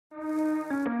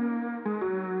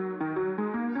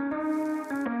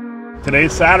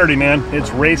Today's Saturday, man. It's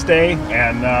race day,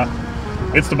 and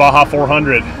it's the Baja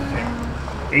 400.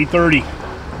 8:30,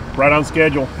 right on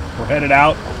schedule. We're headed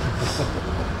out.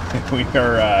 We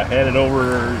are headed over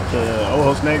to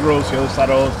Ojos Negros, the other side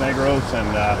of Ojos Negros,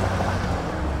 and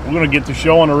we're going to get the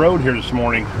show on the road here this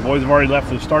morning. The boys have already left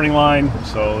the starting line,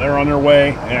 so they're on their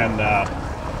way, and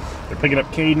they're picking up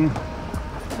Caden,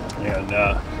 and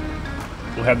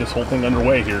we'll have this whole thing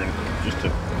underway here in just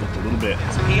a little bit.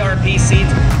 It's PRP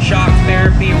seats, shock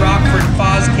therapy, Rockford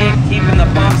Foz kick, keeping the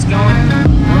bumps going.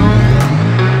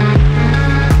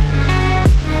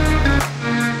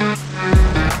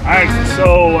 Alright,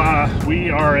 so we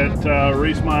are at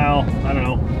race mile, I don't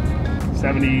know,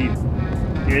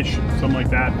 70-ish, something like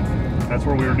that. That's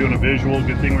where we were doing a visual.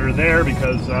 Good thing we were there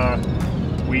because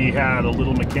we had a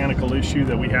little mechanical issue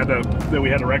that we had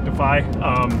to rectify.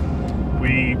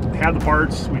 We had the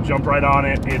parts, we jumped right on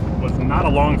it. It was not a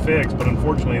long fix, but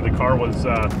unfortunately the car was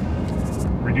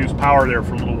reduced power there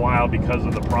for a little while because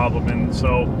of the problem. And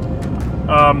so,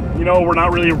 you know, we're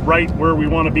not really right where we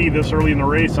want to be this early in the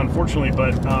race, unfortunately,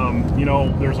 but, you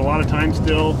know, there's a lot of time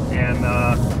still, and,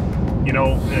 you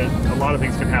know, a lot of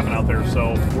things can happen out there.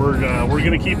 So we're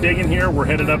going to keep digging here. We're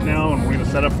headed up now, and we're going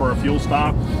to set up for a fuel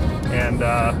stop, and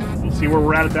we'll see where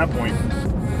we're at that point.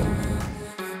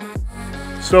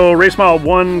 So race mile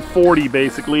 140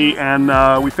 basically, and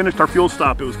we finished our fuel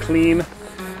stop. It was clean,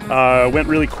 went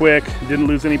really quick, didn't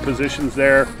lose any positions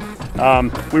there.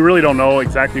 We really don't know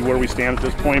exactly where we stand at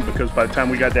this point because by the time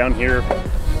we got down here,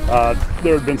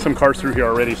 there had been some cars through here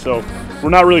already. So we're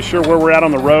not really sure where we're at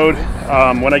on the road.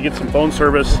 When I get some phone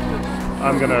service,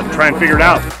 I'm gonna try and figure it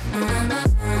out.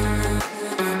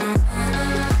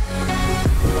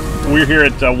 We're here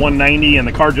at 190 and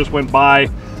the car just went by.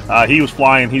 He was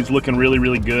flying. He's looking really,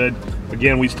 really good.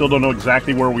 Again, we still don't know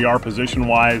exactly where we are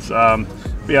position-wise.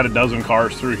 We had a dozen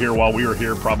cars through here while we were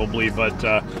here probably, but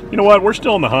you know what? We're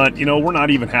still in the hunt. You know, we're not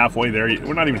even halfway there.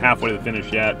 We're not even halfway to the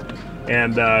finish yet.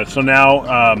 And so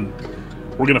now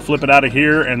we're going to flip it out of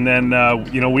here, and then,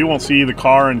 you know, we won't see the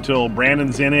car until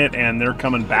Brandon's in it, and they're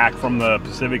coming back from the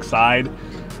Pacific side.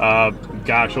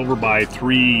 Gosh, over by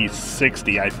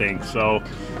 360, I think. So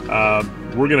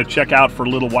we're going to check out for a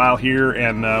little while here,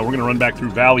 and we're going to run back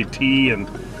through Valley T and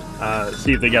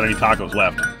see if they got any tacos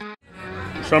left.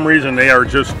 For some reason, they are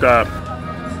just, oh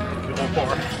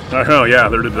yeah,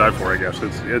 they're to die for, I guess.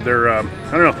 They're, I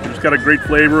don't know, just got a great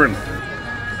flavor, and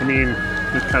I mean,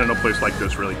 there's kind of no place like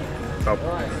this, really. So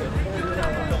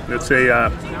it's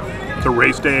a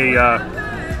race day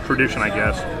tradition, I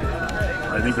guess.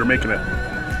 I think they're making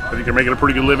a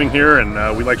pretty good living here, and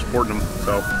we like supporting them.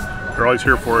 So they're always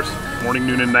here for us, morning,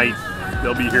 noon, and night.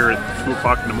 They'll be here at 2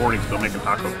 o'clock in the morning still making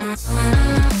tacos.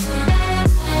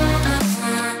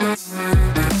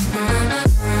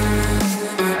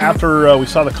 After we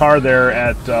saw the car there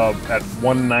at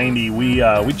 190,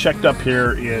 we checked up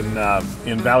here in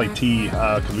Valley T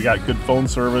because we got good phone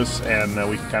service, and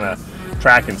we can kind of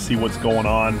track and see what's going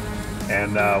on.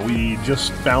 And we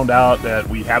just found out that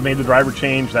we have made the driver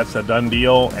change. That's a done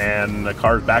deal, and the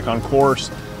car's back on course.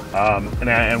 And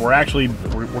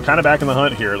we're kind of back in the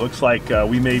hunt here. It looks like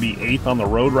we may be 8th on the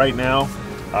road right now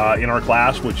in our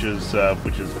class, which is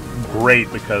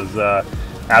great because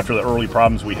after the early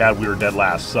problems we had, we were dead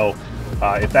last. So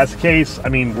if that's the case, I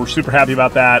mean, we're super happy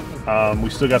about that. We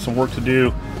still got some work to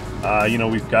do. You know,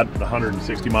 we've got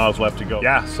 160 miles left to go.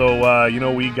 Yeah, so you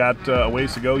know, we got a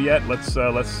ways to go yet. Let's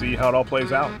see how it all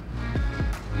plays out.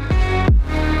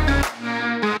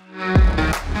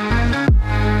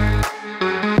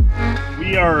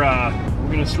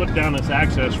 We're going to slip down this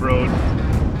access road.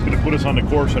 It's going to put us on the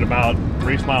course at about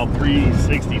race mile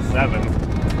 367,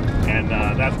 and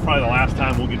that's probably the last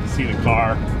time we'll get to see the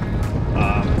car.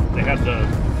 They had the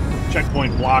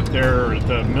checkpoint blocked there at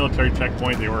the military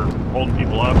checkpoint. They were holding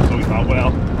people up, so we thought,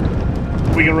 well,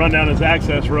 we can run down this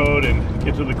access road and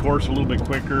get to the course a little bit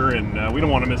quicker, and we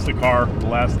don't want to miss the car, the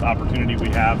last opportunity we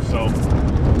have. So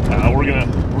we're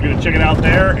gonna check it out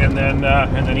there, and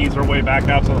then ease our way back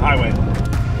out to the highway.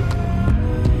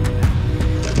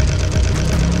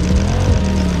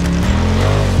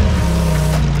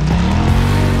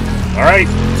 All right,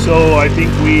 so I think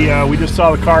we just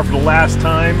saw the car for the last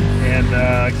time, and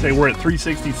like I say, we're at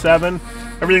 367.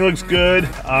 Everything looks good.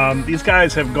 These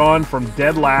guys have gone from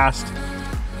dead last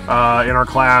in our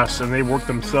class, and they worked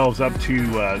themselves up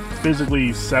to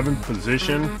physically 7th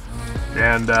position,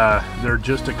 and they're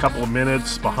just a couple of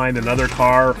minutes behind another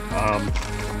car,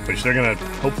 which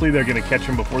hopefully they're gonna catch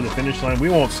them before the finish line. We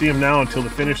won't see them now until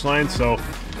the finish line, so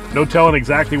no telling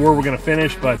exactly where we're gonna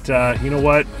finish, but you know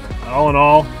what? All in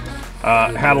all,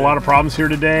 Had a lot of problems here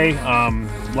today.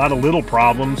 A lot of little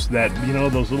problems that, you know,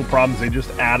 those little problems, they just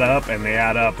add up and they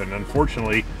add up. And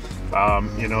unfortunately,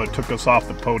 you know, it took us off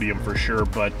the podium for sure.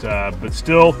 But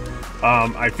still,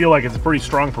 I feel like it's a pretty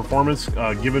strong performance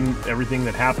given everything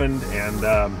that happened.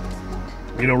 And,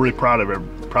 you know, really proud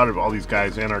of all these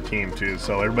guys and our team too.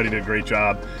 So everybody did a great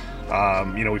job.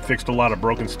 You know, we fixed a lot of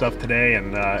broken stuff today,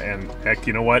 and heck,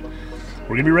 you know what?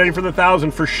 We're gonna be ready for the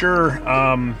 1,000 for sure.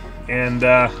 I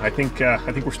think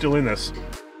we're still in this.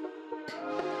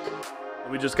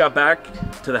 We just got back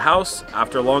to the house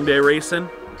after a long day racing.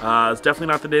 It's definitely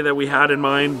not the day that we had in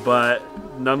mind, but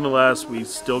nonetheless, we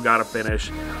still got to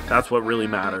finish. That's what really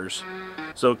matters.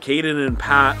 So Caden and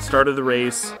Pat started the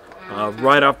race.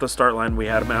 Right off the start line, we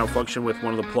had a malfunction with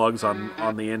one of the plugs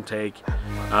on the intake.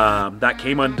 That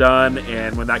came undone,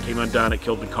 and when that came undone, it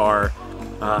killed the car.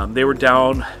 They were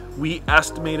down, we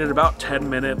estimated about 10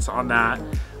 minutes on that.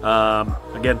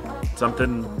 Again,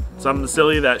 something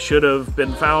silly that should have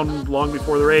been found long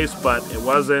before the race, but it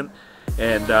wasn't.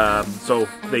 And so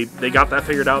they got that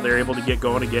figured out. They were able to get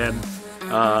going again.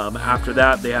 After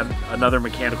that, they had another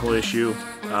mechanical issue.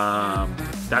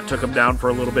 That took them down for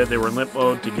a little bit. They were in limp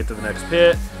mode to get to the next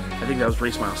pit. I think that was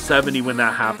race mile 70 when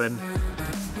that happened.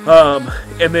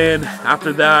 And then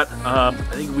after that, I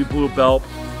think we blew a belt,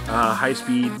 high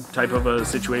speed type of a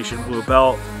situation, blew a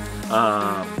belt.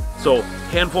 So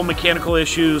handful of mechanical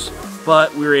issues,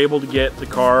 but we were able to get the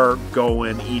car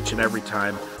going each and every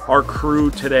time. Our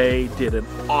crew today did an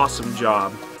awesome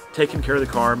job taking care of the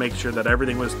car, making sure that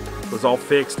everything was all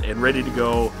fixed and ready to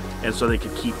go, and so they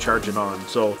could keep charging on.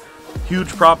 So huge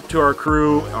prop to our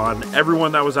crew, on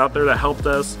everyone that was out there that helped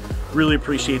us. Really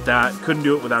appreciate that. Couldn't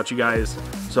do it without you guys.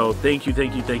 So thank you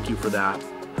for that.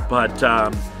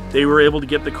 But they were able to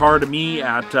get the car to me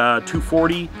at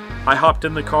 2:40. I hopped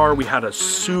in the car. We had a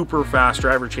super fast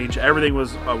driver change. Everything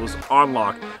was on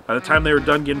lock. By the time they were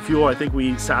done getting fuel, I think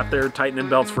we sat there tightening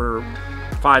belts for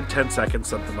 5-10 seconds,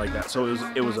 something like that. So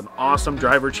it was an awesome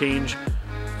driver change,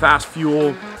 fast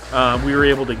fuel. We were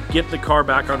able to get the car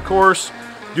back on course,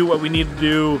 do what we needed to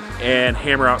do, and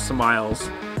hammer out some miles.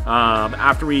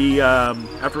 After we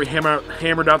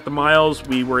hammered out the miles,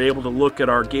 we were able to look at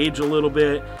our gauge a little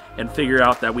bit and figure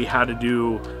out that we had to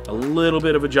do a little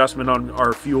bit of adjustment on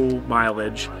our fuel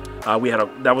mileage.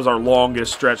 That was our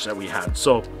longest stretch that we had.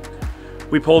 So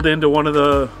we pulled into one of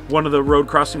the road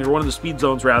crossings, or one of the speed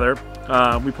zones rather.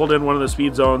 We pulled in one of the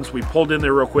speed zones. We pulled in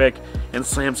there real quick and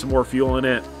slammed some more fuel in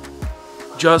it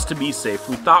just to be safe.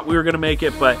 We thought we were going to make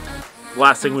it, but the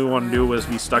last thing we wanted to do was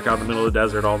be stuck out in the middle of the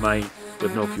desert all night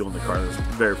with no fuel in the car. That was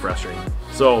very frustrating.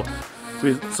 So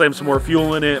we slammed some more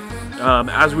fuel in it.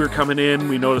 As we were coming in,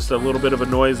 we noticed a little bit of a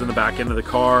noise in the back end of the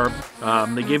car.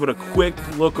 They gave it a quick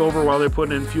look over while they're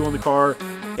putting in fuel in the car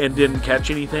and didn't catch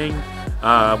anything.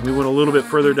 We went a little bit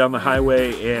further down the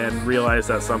highway and realized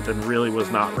that something really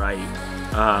was not right.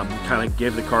 Kind of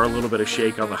gave the car a little bit of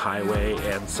shake on the highway,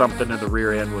 and something in the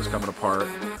rear end was coming apart.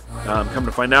 Come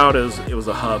to find out, it was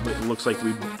a hub. It looks like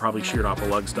we probably sheared off a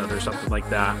lug stud or something like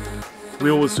that.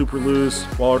 Wheel was super loose,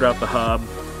 wallowed out the hub,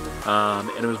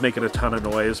 and it was making a ton of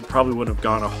noise. It probably wouldn't have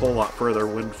gone a whole lot further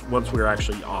once we were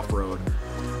actually off-road.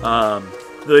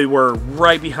 They were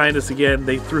right behind us again.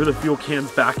 They threw the fuel cans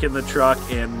back in the truck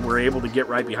and were able to get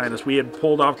right behind us. We had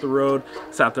pulled off the road,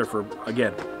 sat there for,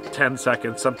 again, 10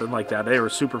 seconds, something like that. They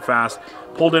were super fast,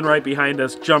 pulled in right behind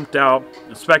us, jumped out,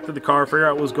 inspected the car, figured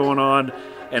out what was going on,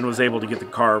 and was able to get the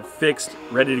car fixed,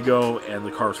 ready to go, and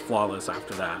the car's flawless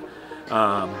after that.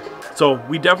 So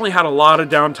we definitely had a lot of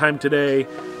downtime today,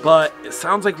 but it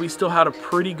sounds like we still had a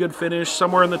pretty good finish,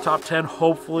 somewhere in the top 10,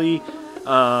 hopefully.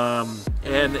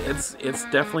 And it's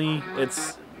definitely,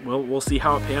 we'll see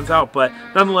how it pans out, but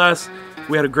nonetheless,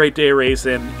 we had a great day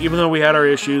racing. Even though we had our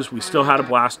issues, we still had a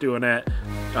blast doing it.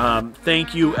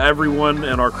 Thank you everyone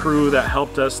and our crew that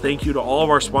helped us. Thank you to all of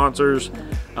our sponsors.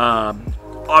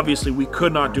 Obviously we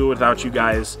could not do it without you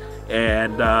guys,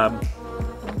 and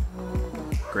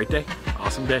great day,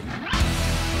 awesome day.